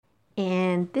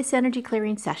In this energy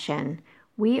clearing session,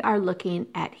 we are looking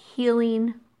at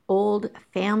healing old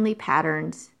family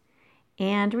patterns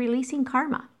and releasing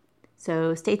karma.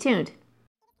 So stay tuned.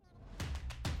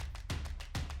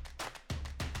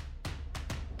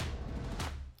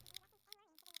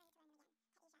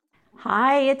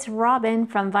 Hi, it's Robin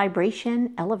from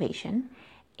Vibration Elevation,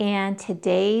 and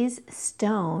today's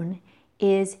stone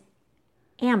is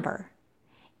amber.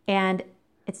 And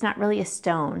it's not really a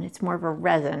stone, it's more of a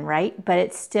resin, right? But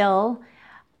it's still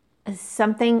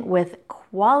something with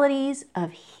qualities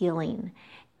of healing.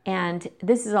 And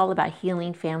this is all about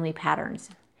healing family patterns.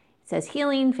 It says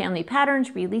healing family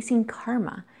patterns, releasing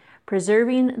karma,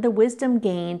 preserving the wisdom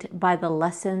gained by the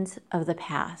lessons of the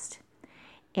past.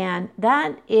 And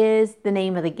that is the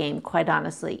name of the game, quite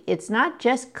honestly. It's not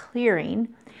just clearing,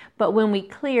 but when we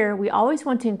clear, we always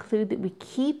want to include that we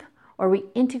keep or we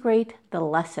integrate the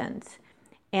lessons.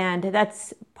 And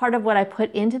that's part of what I put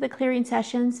into the clearing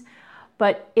sessions.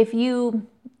 But if you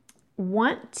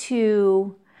want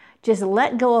to just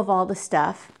let go of all the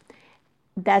stuff,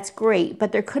 that's great.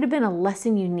 But there could have been a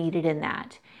lesson you needed in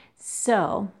that.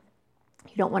 So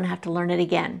you don't want to have to learn it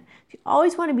again. You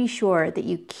always want to be sure that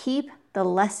you keep the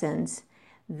lessons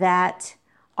that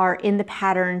are in the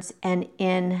patterns and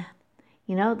in,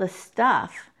 the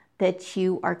stuff that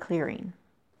you are clearing.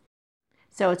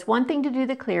 So it's one thing to do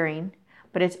the clearing,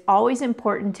 but it's always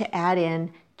important to add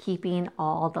in keeping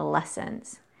all the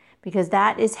lessons, because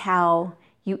that is how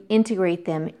you integrate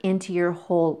them into your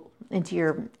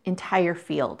entire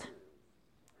field,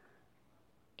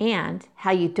 and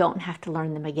how you don't have to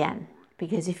learn them again.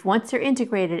 Because if once they're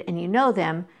integrated and you know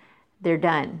them, they're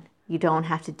done. You don't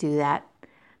have to do that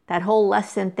whole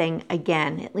lesson thing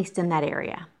again, at least in that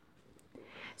area.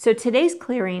 So today's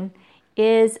clearing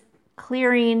is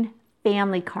clearing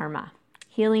family karma,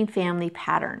 healing family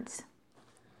patterns.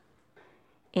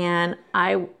 And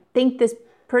I think this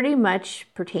pretty much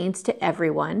pertains to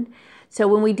everyone. So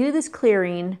when we do this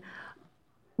clearing,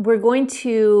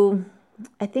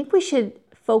 I think we should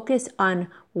focus on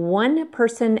one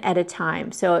person at a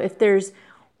time. So if there's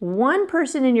one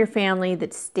person in your family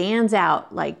that stands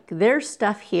out, like their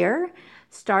stuff here,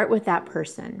 start with that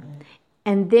person.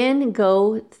 And then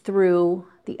go through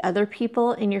the other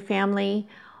people in your family.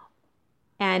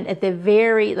 And at the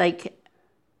very,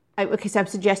 so I'm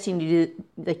suggesting you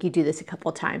do this a couple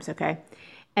of times, okay?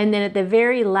 And then at the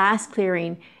very last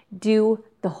clearing, do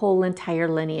the whole entire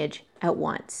lineage at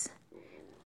once.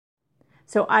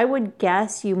 So I would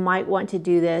guess you might want to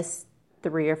do this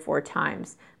 3 or 4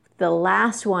 times. The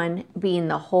last one being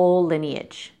the whole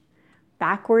lineage,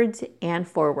 backwards and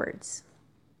forwards.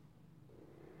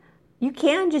 You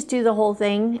can just do the whole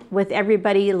thing with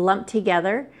everybody lumped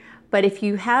together, but if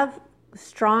you have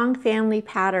strong family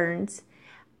patterns,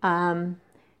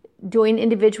 doing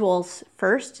individuals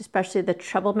first, especially the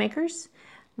troublemakers,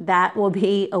 that will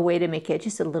be a way to make it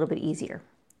just a little bit easier.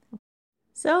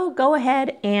 So go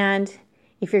ahead, and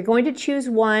if you're going to choose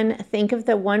one, think of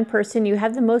the one person you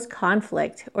have the most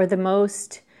conflict or the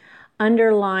most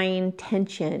underlying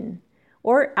tension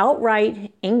or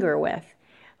outright anger with.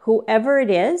 Whoever it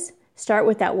is, start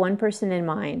with that one person in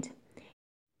mind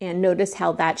and notice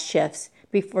how that shifts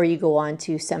before you go on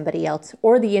to somebody else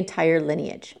or the entire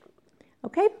lineage.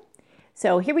 Okay,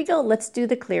 so here we go. Let's do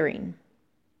the clearing.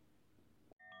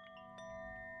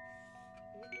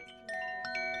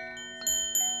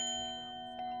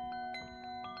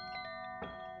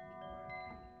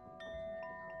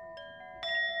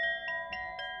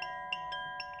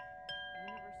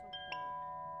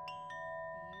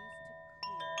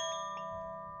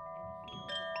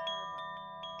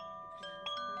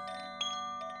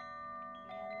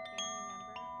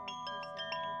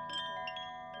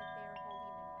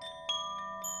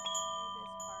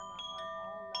 Karma on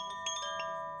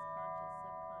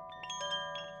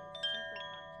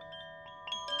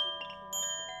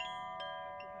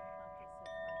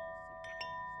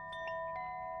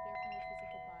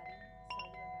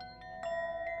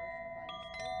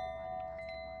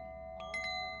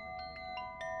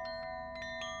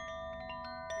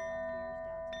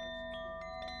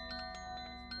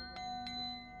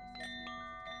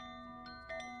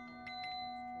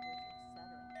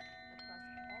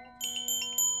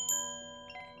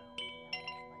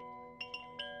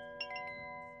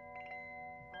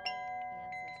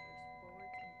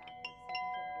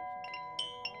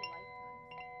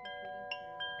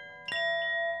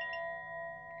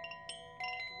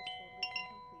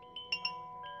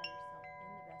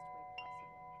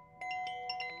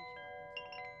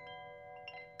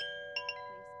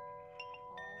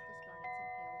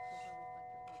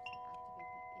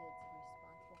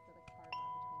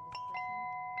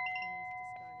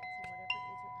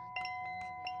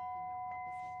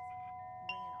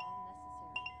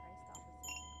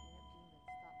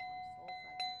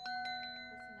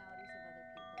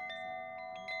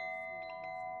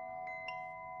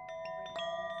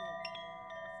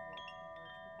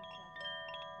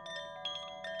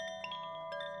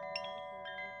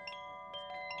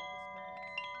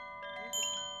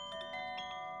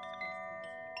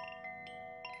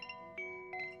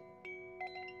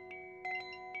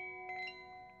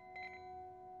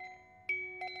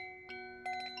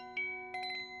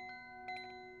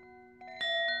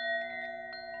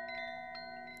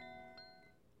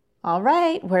All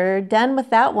right, we're done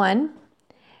with that one.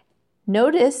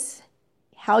 Notice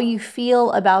how you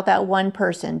feel about that one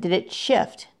person. Did it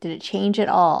shift? Did it change at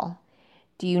all?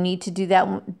 Do you need to do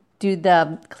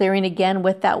the clearing again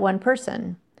with that one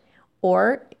person?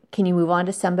 Or can you move on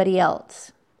to somebody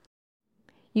else?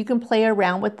 You can play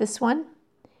around with this one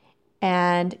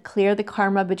and clear the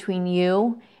karma between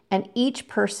you and each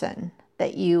person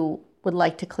that you would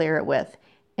like to clear it with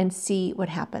and see what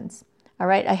happens. All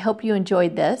right, I hope you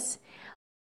enjoyed this.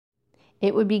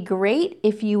 It would be great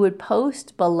if you would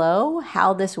post below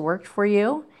how this worked for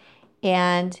you.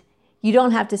 And you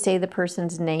don't have to say the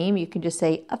person's name. You can just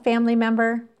say a family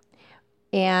member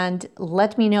and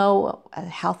let me know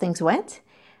how things went.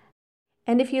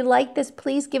 And if you like this,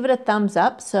 please give it a thumbs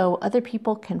up so other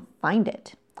people can find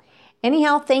it.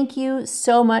 Anyhow, thank you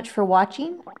so much for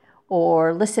watching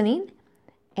or listening,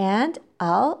 and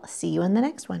I'll see you in the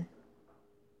next one.